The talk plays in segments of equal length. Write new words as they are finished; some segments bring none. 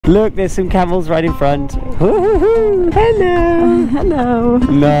Look, there's some camels right in front. Hello. Hello.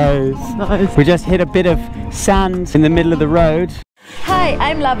 Nice. We just hit a bit of sand in the middle of the road. Hi,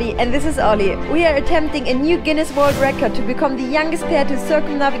 I'm Lavi and this is Ollie. We are attempting a new Guinness World Record to become the youngest pair to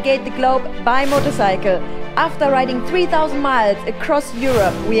circumnavigate the globe by motorcycle. After riding 3,000 miles across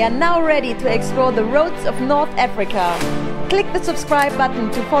Europe, we are now ready to explore the roads of North Africa. Click the subscribe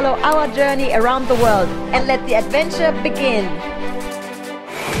button to follow our journey around the world and let the adventure begin.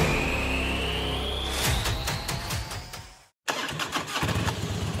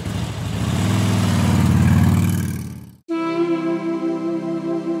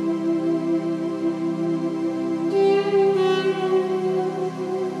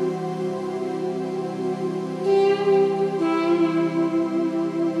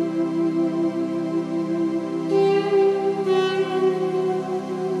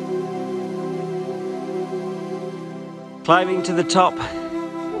 Climbing to the top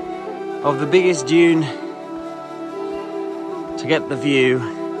of the biggest dune to get the view.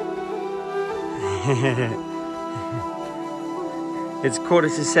 It's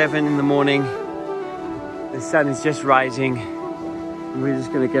 6:45 in the morning. The sun is just rising and we're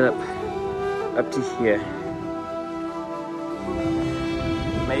just gonna get up to here.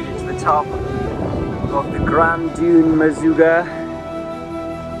 Made it to the top of the Grand Dune Merzouga.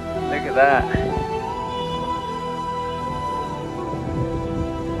 Look at that.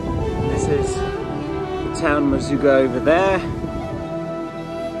 This is the town Merzouga over there.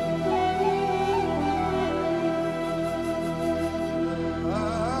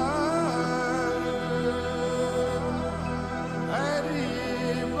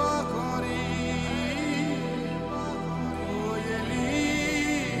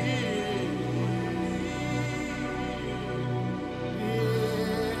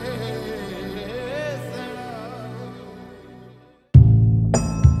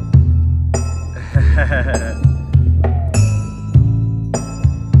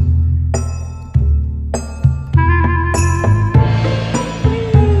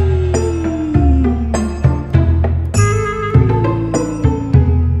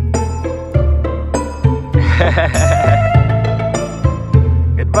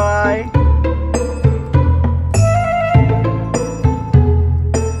 Goodbye.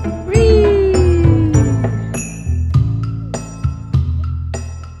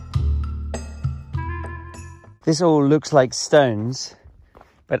 This all looks like stones,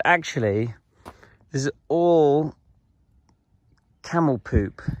 but actually this is all camel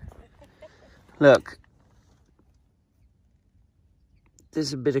poop. Look,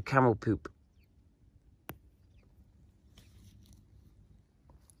 there's a bit of camel poop.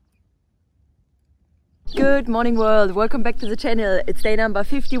 Good morning world, welcome back to the channel. It's day number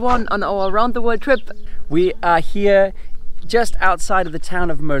 51 on our around the world trip. We are here just outside of the town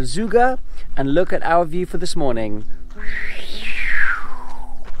of Merzouga and look at our view for this morning.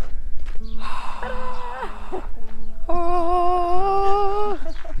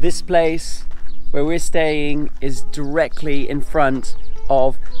 This place where we're staying is directly in front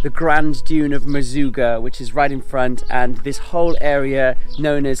of the Grand Dune of Merzouga, which is right in front, and this whole area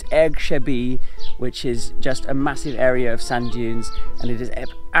known as Erg Shebi, which is just a massive area of sand dunes, and it is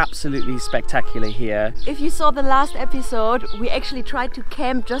absolutely spectacular here. If you saw the last episode, we actually tried to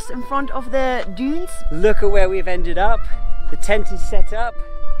camp just in front of the dunes. Look at where we've ended up. The tent is set up,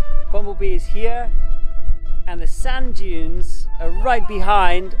 Bumblebee is here, and the sand dunes are right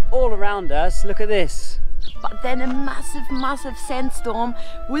behind, all around us. Look at this. But then a massive sandstorm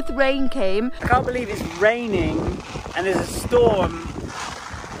with rain came. I can't believe it's raining and there's a storm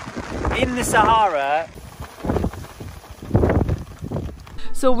in the Sahara.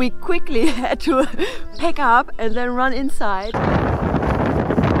 So we quickly had to pack up and then run inside.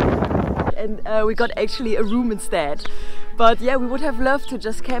 And we got actually a room instead. But yeah, we would have loved to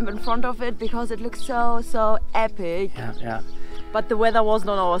just camp in front of it because it looks so epic. Yeah. But the weather wasn't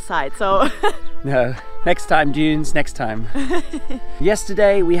on our side, so... No, next time dunes, next time.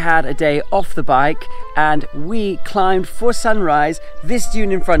 Yesterday we had a day off the bike and we climbed for sunrise this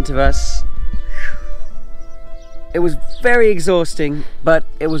dune in front of us. It was very exhausting, but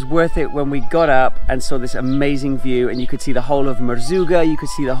it was worth it when we got up and saw this amazing view, and you could see the whole of Merzouga, you could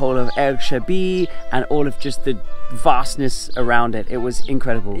see the whole of Erg Shebi and all of just the vastness around it. It was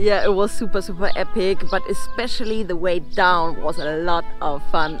incredible. Yeah, it was super epic, but especially the way down was a lot of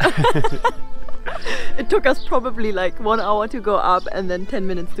fun. It took us probably like 1 hour to go up and then 10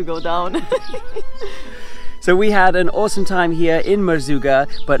 minutes to go down. So we had an awesome time here in Merzouga,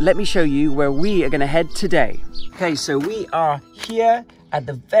 but let me show you where we are going to head today. Okay, so we are here at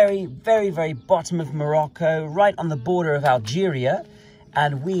the very bottom of Morocco, right on the border of Algeria.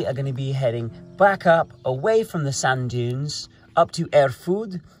 and we are going to be heading back up away from the sand dunes up to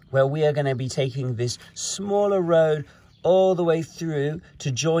Erfoud, where we are going to be taking this smaller road all the way through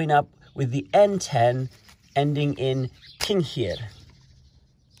to join up with the N10 ending in Tinghir,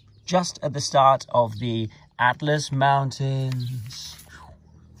 just at the start of the Atlas Mountains.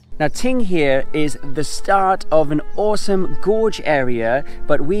 Now Tinghir is the start of an awesome gorge area,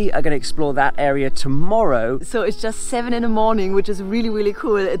 but we are going to explore that area tomorrow. So it's just 7 in the morning, which is really, really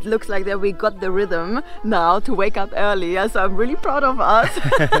cool. It looks like that we got the rhythm now to wake up earlier, so I'm really proud of us.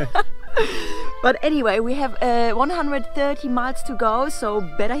 But anyway, we have 130 miles to go, so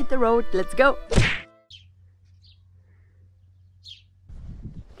better hit the road. Let's go.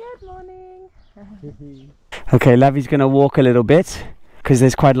 Good morning. Okay, Lavi's going to walk a little bit, because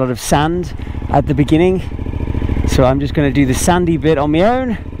there's quite a lot of sand at the beginning. So I'm just going to do the sandy bit on my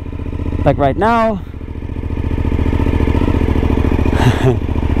own, like right now.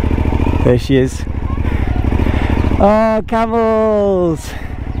 There she is. Oh, camels!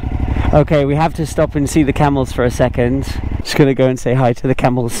 Okay, we have to stop and see the camels for a second. Just going to go and say hi to the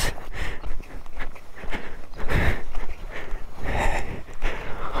camels.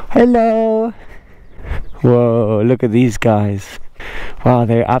 Hello! Whoa, look at these guys. Wow,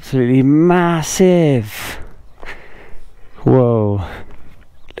 they're absolutely massive. Whoa.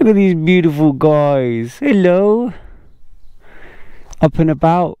 Look at these beautiful guys. Hello. Up and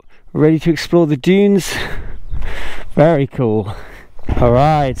about, ready to explore the dunes. Very cool. All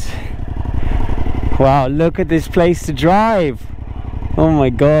right. Wow, look at this place to drive. Oh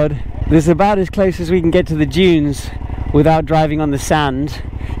my God. This is about as close as we can get to the dunes without driving on the sand.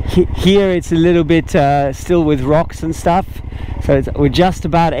 Here it's a little bit still with rocks and stuff. So we're just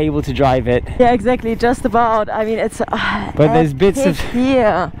about able to drive it. Yeah, exactly, just about. I mean, it's but there's bits of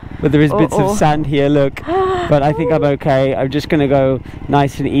here. But there is bits of sand here, look. But I think I'm okay. I'm just gonna go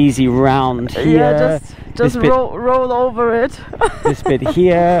nice and easy round here. Yeah, just roll over it. This bit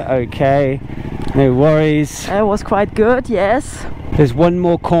here, okay. No worries. It was quite good, yes. There's one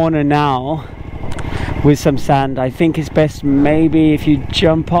more corner now with some sand. I think it's best maybe if you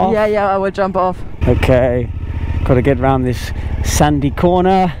jump off. Yeah, I will jump off. Okay. Got to get around this sandy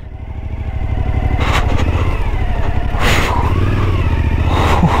corner.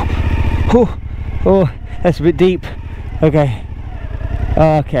 Oh, that's a bit deep. Okay.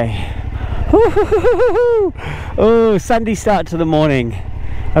 Okay. Oh, sandy start to the morning.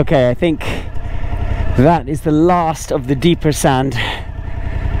 Okay, I think that is the last of the deeper sand.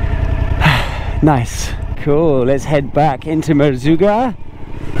 Nice. Cool. Let's head back into Merzouga.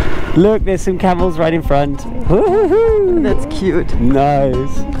 Look, there's some camels right in front. That's cute.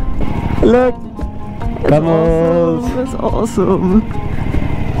 Nice. Look. Camels. Awesome. That's awesome.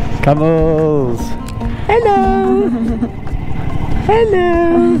 Camels. Hello.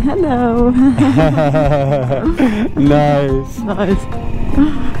 Hello. Hello. Nice. Nice.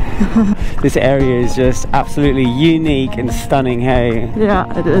 This area is just absolutely unique and stunning, hey?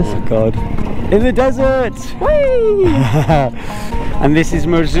 Yeah, it is. Oh my God. In the desert! Whee! And this is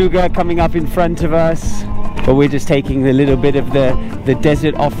Merzouga coming up in front of us. But we're just taking a little bit of the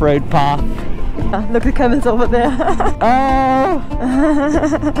desert off-road path. Look, the camels over there. Oh!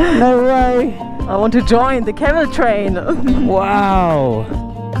 No way! I want to join the camel train. Wow!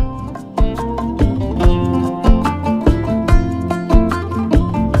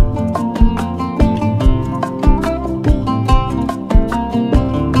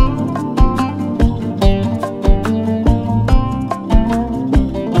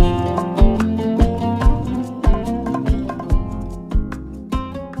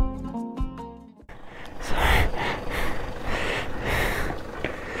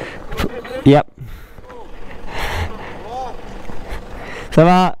 Yep. Ça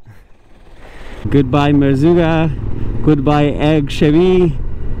va? Goodbye Merzouga. Goodbye Erg Shebi.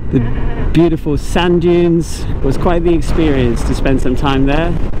 The beautiful sand dunes. It was quite the experience to spend some time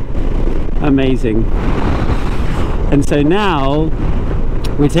there. Amazing. And so now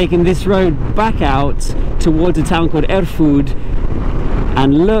we're taking this road back out towards a town called Erfoud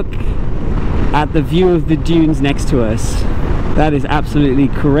and look at the view of the dunes next to us. That is absolutely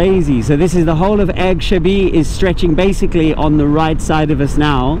crazy. So this is the whole of Erg Shebi is stretching basically on the right side of us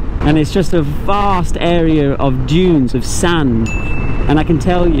now, and it's just a vast area of dunes of sand. And I can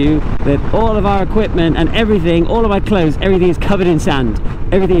tell you that all of our equipment and everything, all of our clothes, everything is covered in sand.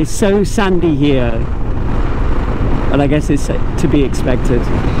 Everything is so sandy here. But I guess it's to be expected.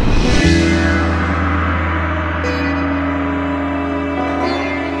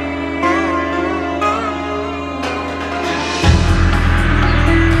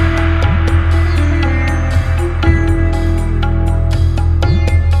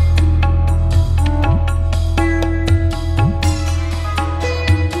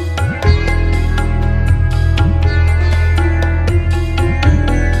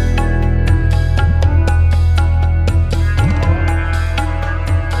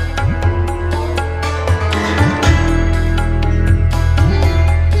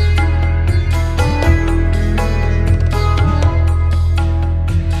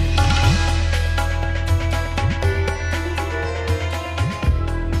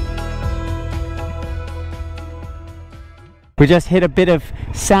 We just hit a bit of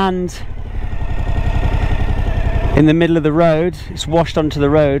sand in the middle of the road. It's washed onto the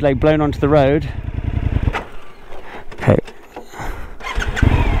road, like blown onto the road. Okay.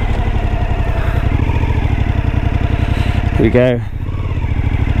 Here we go.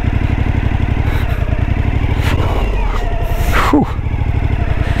 Whew.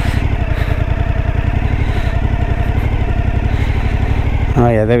 Oh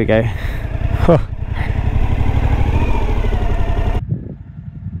yeah, there we go. Huh.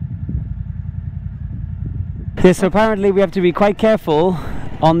 Yeah, so apparently we have to be quite careful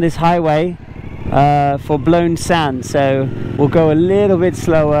on this highway for blown sand, so we'll go a little bit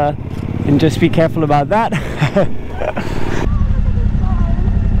slower and just be careful about that.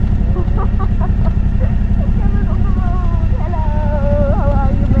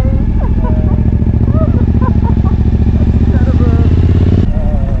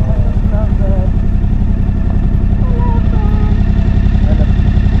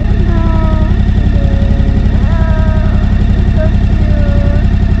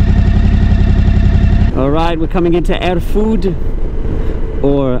 Alright, we're coming into Erfoud,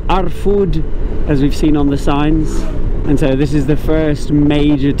 or Arfoud, as we've seen on the signs. And so this is the first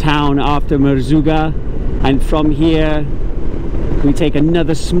major town after Merzouga. And from here, we take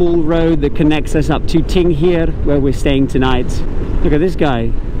another small road that connects us up to Tinghir, where we're staying tonight. Look at this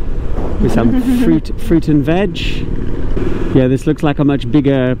guy, with some fruit and veg. Yeah, this looks like a much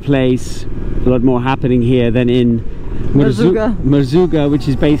bigger place, a lot more happening here than in Merzouga, which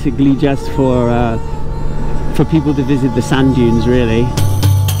is basically just for people to visit the sand dunes, really.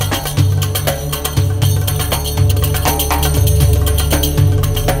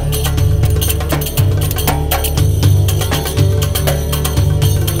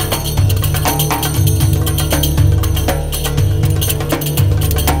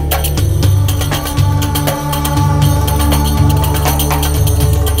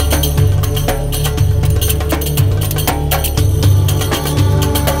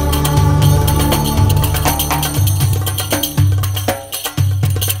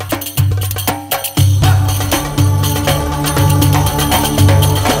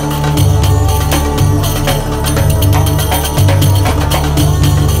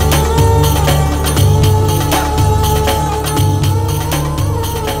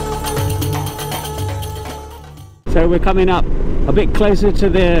 So we're coming up a bit closer to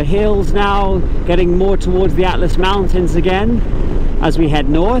the hills now, getting more towards the Atlas Mountains again as we head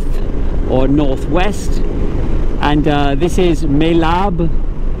north or northwest. And this is Melab.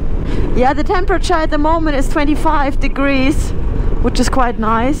 Yeah, the temperature at the moment is 25 degrees, which is quite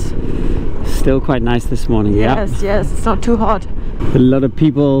nice. Still quite nice this morning, yeah. Yes, it's not too hot. A lot of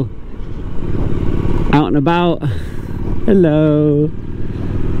people out and about. Hello.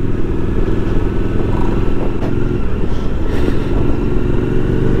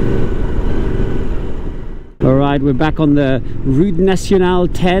 Alright, we're back on the Route Nationale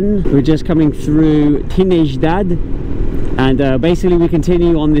 10. We're just coming through Tinghir, and basically we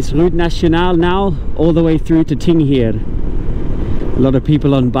continue on this Route Nationale now all the way through to Tinghir. A lot of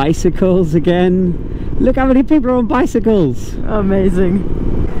people on bicycles again. Look how many people are on bicycles. Amazing.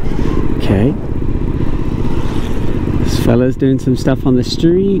 Okay. This fella's doing some stuff on the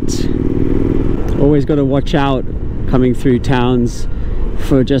street. Always got to watch out coming through towns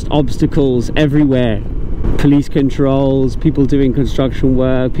for just obstacles everywhere. Police controls, people doing construction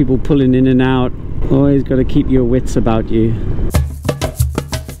work, people pulling in and out. Always got to keep your wits about you.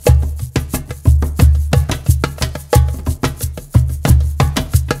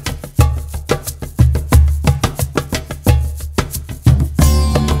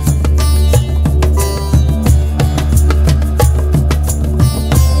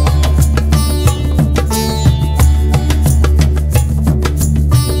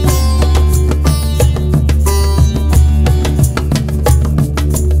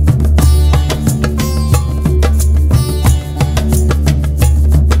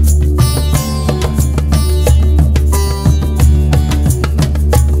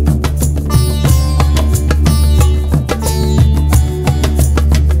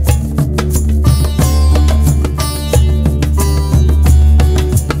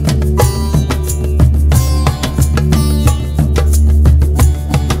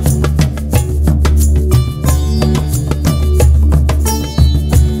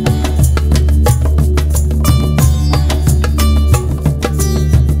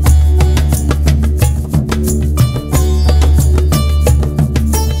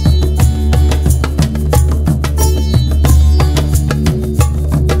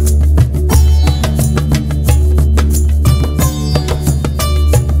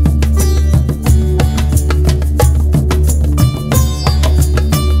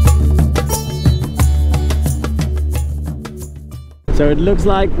 So it looks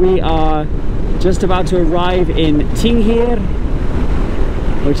like we are just about to arrive in Tinghir,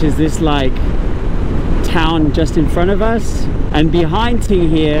 which is this like town just in front of us, and behind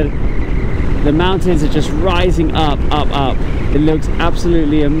Tinghir the mountains are just rising up, up, up. It looks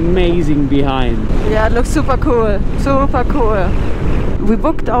absolutely amazing behind. Yeah, it looks super cool, super cool. We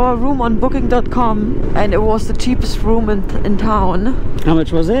booked our room on booking.com and it was the cheapest room in town. How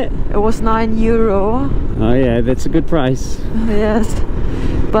much was it? It was €9. Oh yeah, that's a good price. Yes,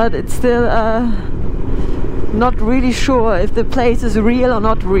 but it's still not really sure if the place is real or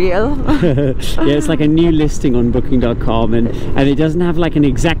not real. Yeah, it's like a new listing on booking.com, and it doesn't have like an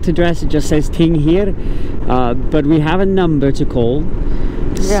exact address, it just says Tinghir, but we have a number to call.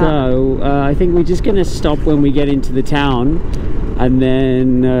 Yeah. So I think we're just gonna stop when we get into the town and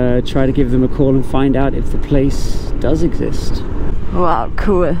then try to give them a call and find out if the place does exist. Wow,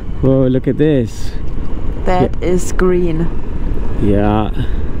 cool. Whoa, look at this. That is green. Yeah.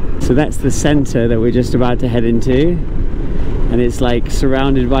 So that's the center that we're just about to head into, and it's like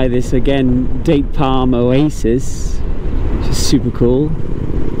surrounded by this, again, date palm oasis, which is super cool.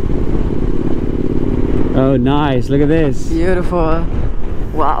 Oh nice, look at this. Beautiful.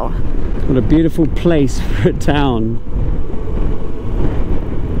 Wow. What a beautiful place for a town.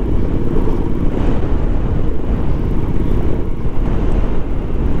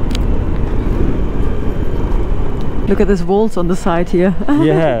 Look at this walls on the side here.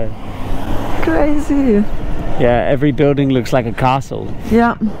 Yeah. Crazy. Yeah, every building looks like a castle.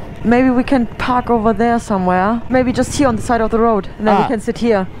 Yeah. Maybe we can park over there somewhere. Maybe just here on the side of the road, and then we can sit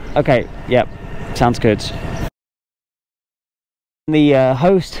here. Okay, yep. Sounds good. The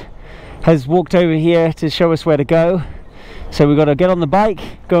host has walked over here to show us where to go. So we've got to get on the bike,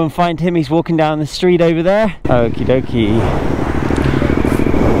 go and find him. He's walking down the street over there. Okie dokie.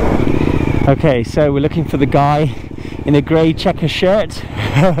 Okay, so we're looking for the guy in a grey checker shirt.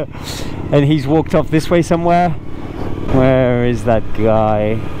 And he's walked off this way somewhere. Where is that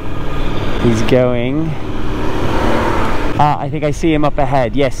guy? He's going. Ah, I think I see him up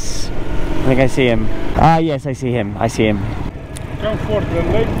ahead. Yes, I think I see him. Ah, yes, I see him. I see him. Come for the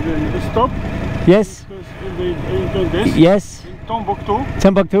lake, stop. Yes. In this. Yes. In Timbuktu.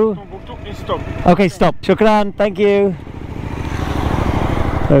 Timbuktu. Timbuktu, and stop. Okay, stop. Shukran. Thank you.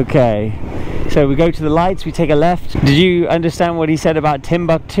 Okay. So we go to the lights, we take a left. Did you understand what he said about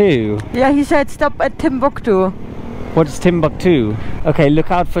Timbuktu? Yeah, he said stop at Timbuktu. What is Timbuktu? Okay,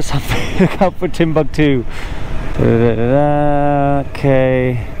 look out for something. Look out for Timbuktu.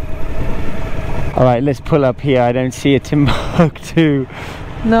 Okay. Alright, let's pull up here. I don't see a Timbuktu.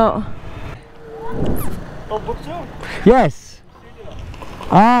 No. Timbuktu? Yes.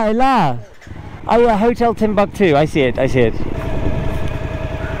 Ah, là. Oh yeah, Hotel Timbuktu. I see it, I see it.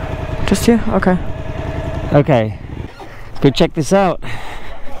 Just here? Okay. Okay. Go check this out.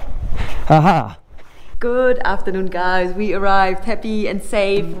 Haha. Good afternoon, guys. We arrived happy and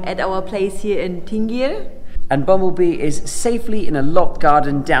safe at our place here in Tinghir. And Bumblebee is safely in a locked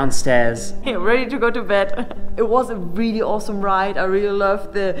garden downstairs. Ready to go to bed. It was a really awesome ride. I really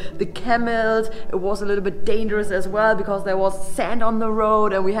loved the camels. It was a little bit dangerous as well because there was sand on the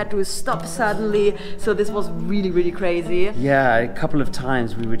road and we had to stop suddenly. So this was really, really crazy. Yeah, a couple of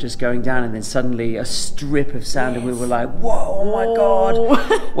times we were just going down and then suddenly a strip of sand and we were like, whoa, oh my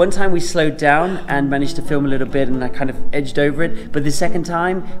God. One time we slowed down and managed to film a little bit and I kind of edged over it. But the second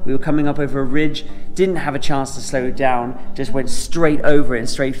time we were coming up over a ridge, didn't have a chance to slow it down, just went straight over it and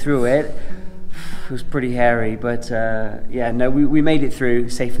straight through it. It was pretty hairy, but yeah, no, we made it through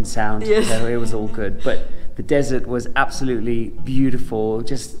safe and sound. Yes. So it was all good. But the desert was absolutely beautiful,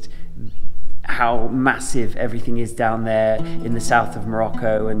 just how massive everything is down there in the south of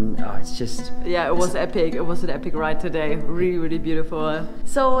Morocco, and it's just... Yeah, it was epic. It was an epic ride today. Really, really beautiful.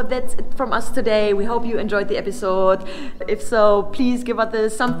 So that's it from us today. We hope you enjoyed the episode. If so, please give us a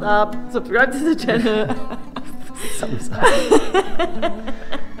thumbs up, subscribe to the channel. Thumbs up.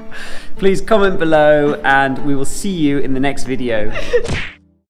 Please comment below and we will see you in the next video.